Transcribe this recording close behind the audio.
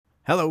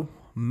Hello,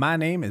 my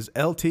name is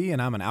LT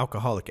and I'm an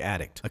alcoholic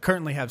addict. I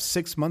currently have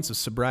 6 months of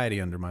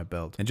sobriety under my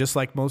belt. And just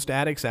like most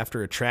addicts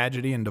after a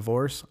tragedy and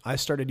divorce, I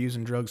started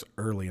using drugs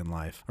early in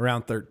life,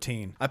 around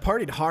 13. I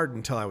partied hard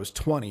until I was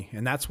 20,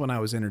 and that's when I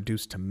was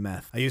introduced to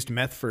meth. I used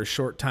meth for a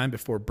short time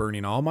before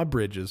burning all my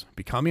bridges,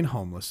 becoming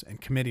homeless,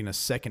 and committing a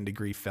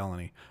second-degree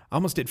felony. I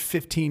almost did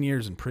 15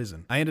 years in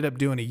prison. I ended up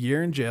doing a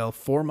year in jail,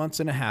 4 months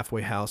in a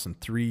halfway house, and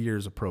 3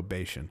 years of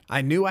probation.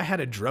 I knew I had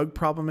a drug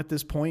problem at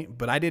this point,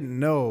 but I didn't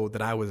know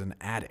that I was an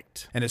addict.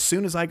 And as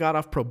soon as I got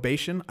off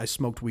probation, I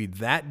smoked weed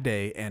that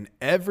day and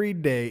every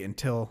day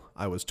until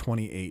I was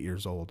 28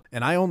 years old.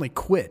 And I only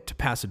quit to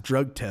pass a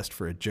drug test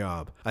for a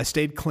job. I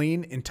stayed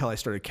clean until I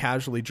started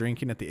casually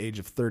drinking at the age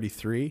of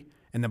 33.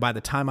 And then by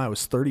the time I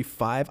was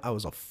 35, I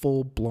was a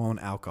full-blown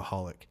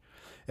alcoholic.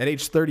 At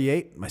age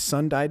 38, my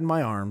son died in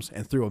my arms,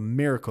 and through a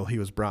miracle, he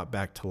was brought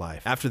back to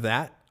life. After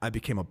that, I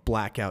became a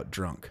blackout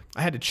drunk.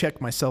 I had to check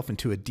myself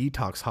into a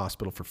detox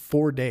hospital for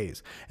 4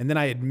 days, and then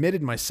I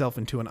admitted myself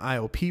into an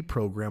IOP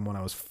program when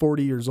I was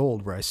 40 years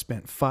old, where I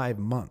spent 5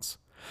 months.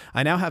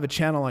 I now have a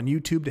channel on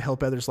YouTube to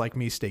help others like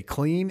me stay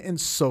clean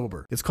and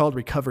sober. It's called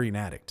Recovering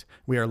Addict.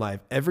 We are live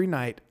every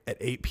night at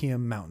 8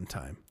 p.m. Mountain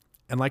Time.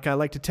 And like I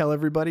like to tell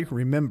everybody,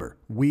 remember,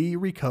 we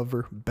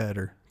recover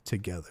better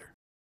together.